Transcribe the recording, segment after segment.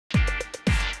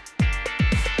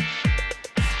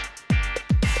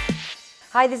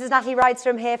Hi, this is Natalie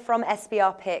Rydstrom here from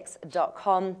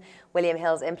SBRpicks.com. William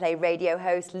Hill's in-play radio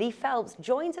host Lee Phelps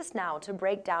joins us now to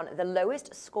break down the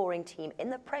lowest scoring team in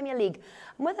the Premier League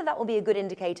and whether that will be a good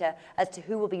indicator as to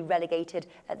who will be relegated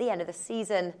at the end of the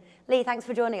season. Lee, thanks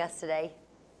for joining us today.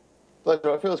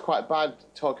 Pleasure. It feels quite bad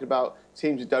talking about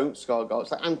teams who don't score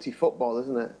goals. It's like anti-football,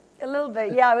 isn't it? A little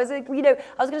bit, yeah. I was going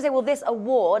to say, well, this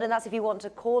award, and that's if you want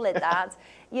to call it that,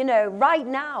 right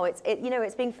now it's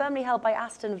being firmly held by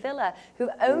Aston Villa, who've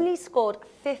only scored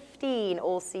 15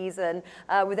 all season,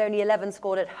 with only 11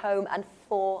 scored at home and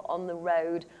 4 on the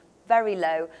road. Very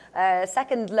low.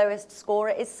 Second lowest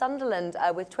scorer is Sunderland,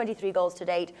 with 23 goals to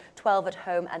date, 12 at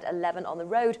home and 11 on the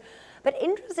road. But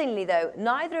interestingly, though,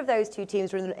 neither of those two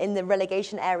teams are in the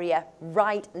relegation area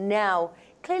right now.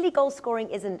 Clearly, goal scoring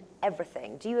isn't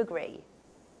everything. Do you agree?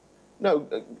 No,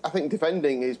 I think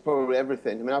defending is probably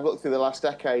everything. I mean, I've looked through the last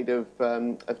decade of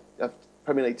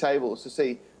Premier League tables to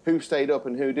see who stayed up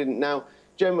and who didn't. Now,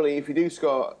 generally, if you do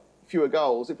score fewer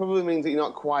goals, it probably means that you're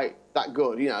not quite that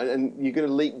good, and you're going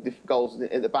to leak goals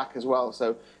at the back as well.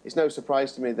 So it's no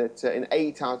surprise to me that in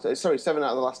 7 out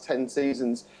of the last 10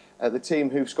 seasons, the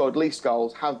team who've scored least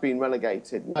goals have been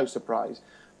relegated. No surprise.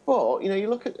 But, you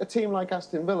look at a team like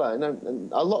Aston Villa,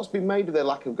 and a lot's been made of their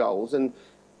lack of goals. And,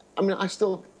 I mean,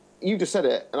 you just said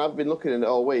it, and I've been looking at it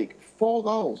all week. 4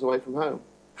 goals away from home.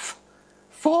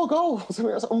 4 goals! I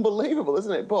mean, that's unbelievable,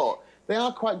 isn't it? But they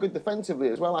are quite good defensively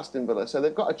as well, Aston Villa, so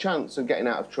they've got a chance of getting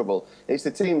out of trouble. It's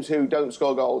the teams who don't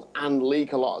score goals and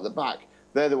leak a lot at the back.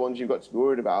 They're the ones you've got to be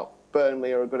worried about.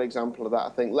 Burnley are a good example of that, I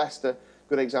think. Leicester,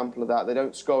 good example of that. They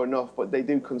don't score enough, but they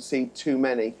do concede too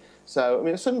many. So, I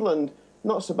mean, Sunderland,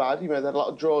 not so bad. They had a lot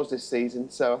of draws this season.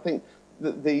 So I think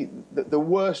the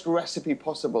worst recipe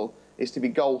possible is to be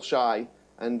goal shy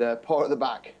and poor at the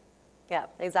back. Yeah,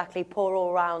 exactly. Poor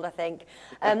all round, I think.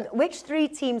 Which 3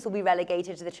 teams will be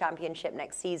relegated to the Championship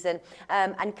next season?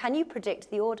 And can you predict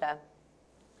the order?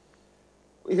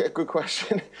 Yeah, good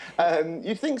question.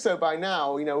 You'd think so by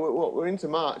now. We're into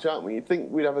March, aren't we? You'd think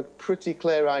we'd have a pretty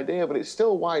clear idea, but it's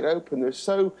still wide open. There's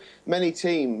so many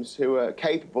teams who are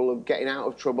capable of getting out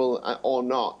of trouble or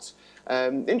not.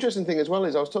 Interesting thing as well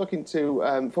is I was talking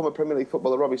to former Premier League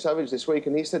footballer Robbie Savage this week,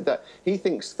 and he said that he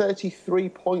thinks 33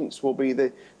 points will be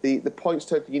the points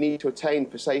total you need to attain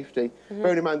for safety.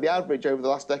 Bearing in mind the average over the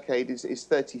last decade is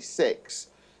 36.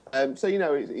 So,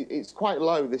 it's quite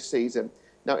low this season.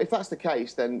 Now, if that's the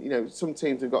case, then, some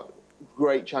teams have got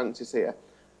great chances here.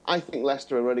 I think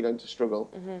Leicester are really going to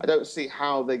struggle. I don't see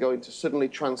how they're going to suddenly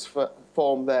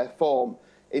transform their form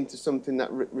into something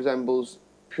that resembles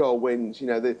pure wins.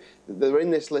 They're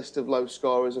in this list of low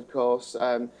scorers, of course.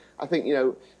 I think,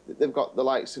 they've got the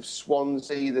likes of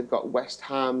Swansea, they've got West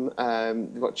Ham,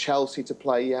 they've got Chelsea to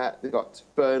play yet, they've got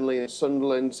Burnley and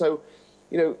Sunderland. So,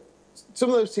 some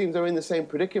of those teams are in the same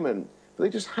predicament. They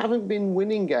just haven't been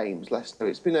winning games, Leicester.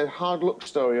 It's been a hard luck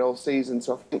story all season.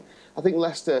 So I think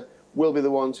Leicester will be the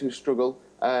ones who struggle.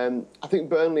 I think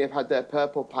Burnley have had their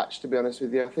purple patch, to be honest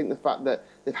with you. I think the fact that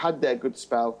they've had their good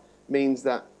spell means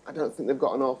that I don't think they've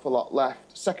got an awful lot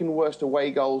left. Second worst away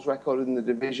goals record in the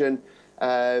division.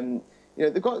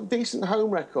 They've got a decent home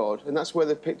record, and that's where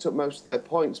they've picked up most of their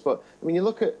points. But I mean, you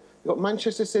look at, you've got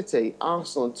Manchester City,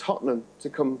 Arsenal and Tottenham to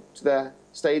come to their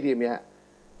stadium yet.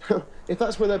 If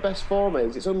that's where their best form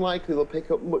is, it's unlikely they'll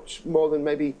pick up much more than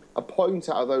maybe a point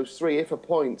out of those 3, if a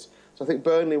point. So I think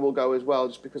Burnley will go as well,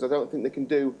 just because I don't think they can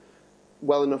do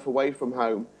well enough away from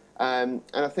home. And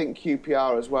I think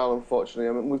QPR as well, unfortunately.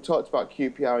 I mean, we've talked about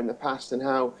QPR in the past and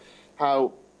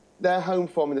how their home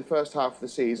form in the first half of the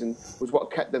season was what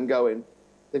kept them going.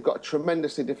 They've got a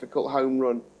tremendously difficult home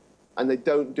run, and they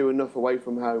don't do enough away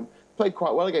from home. Played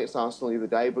quite well against Arsenal the other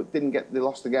day, but they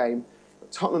lost the game.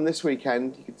 Tottenham this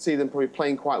weekend, you could see them probably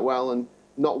playing quite well and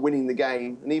not winning the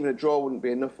game, and even a draw wouldn't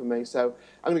be enough for me. So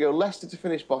I'm going to go Leicester to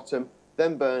finish bottom,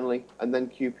 then Burnley, and then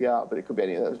QPR, but it could be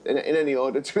any of those, in any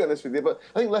order, to be honest with you. But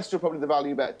I think Leicester are probably the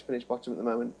value bet to finish bottom at the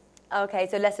moment. OK,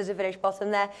 so Leicester to finish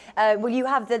bottom there. Well, you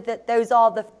have those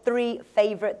are the 3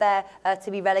 favourite there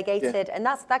to be relegated, and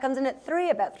that comes in at 3,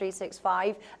 about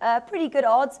 365. Pretty good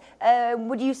odds.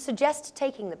 Would you suggest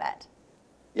taking the bet?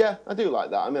 Yeah, I do like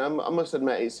that. I mean, I must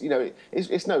admit,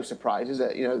 it's no surprise, is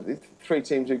it? The 3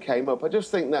 teams who came up. I just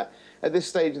think that at this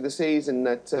stage of the season,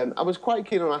 that I was quite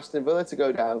keen on Aston Villa to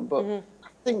go down, but I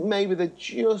think maybe they're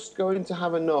just going to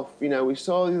have enough. We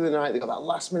saw the other night they got that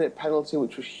last-minute penalty,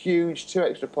 which was huge, 2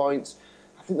 extra points.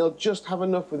 I think they'll just have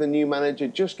enough with a new manager,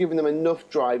 just giving them enough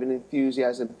drive and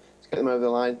enthusiasm to get them over the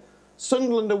line.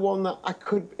 Sunderland are one that I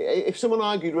could, if someone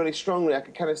argued really strongly, I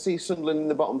could kind of see Sunderland in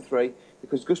the bottom 3.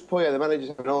 because Gus Poyet, the manager's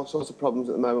having all sorts of problems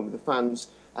at the moment with the fans,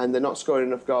 and they're not scoring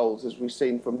enough goals, as we've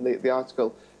seen from the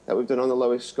article that we've done on the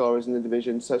lowest scorers in the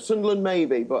division. So Sunderland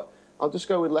maybe, but I'll just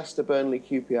go with Leicester, Burnley,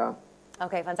 QPR.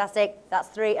 Okay, fantastic. That's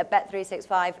 3 at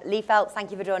Bet365. Lee Phelps,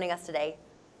 thank you for joining us today.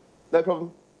 No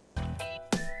problem.